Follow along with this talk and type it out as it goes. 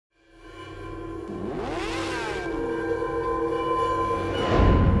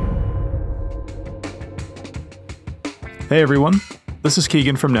Hey everyone, this is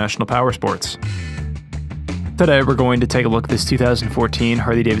Keegan from National Powersports. Today we're going to take a look at this 2014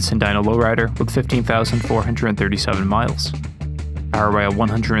 Harley-Davidson Dyna lowrider with 15,437 miles. Powered by a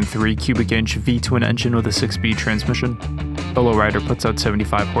 103 cubic inch V-twin engine with a 6-speed transmission, the lowrider puts out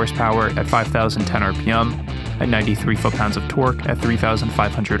 75 horsepower at 5,010 RPM and 93 foot-pounds of torque at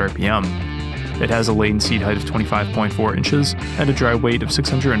 3,500 RPM. It has a laden seat height of 25.4 inches and a dry weight of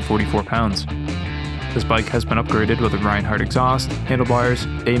 644 pounds. This bike has been upgraded with a Reinhardt exhaust, handlebars,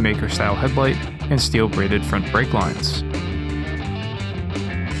 Daymaker style headlight, and steel braided front brake lines.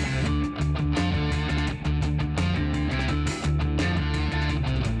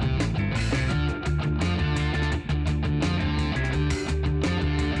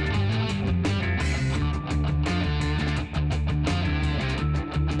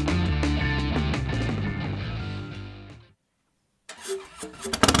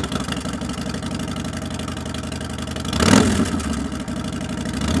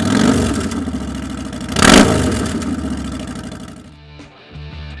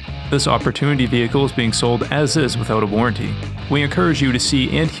 This opportunity vehicle is being sold as is without a warranty. We encourage you to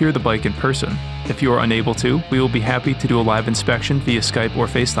see and hear the bike in person. If you are unable to, we will be happy to do a live inspection via Skype or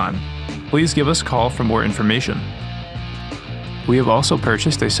FaceTime. Please give us a call for more information. We have also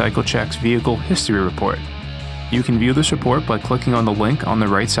purchased a CycleCheck's Vehicle History Report. You can view this report by clicking on the link on the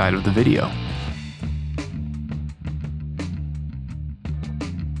right side of the video.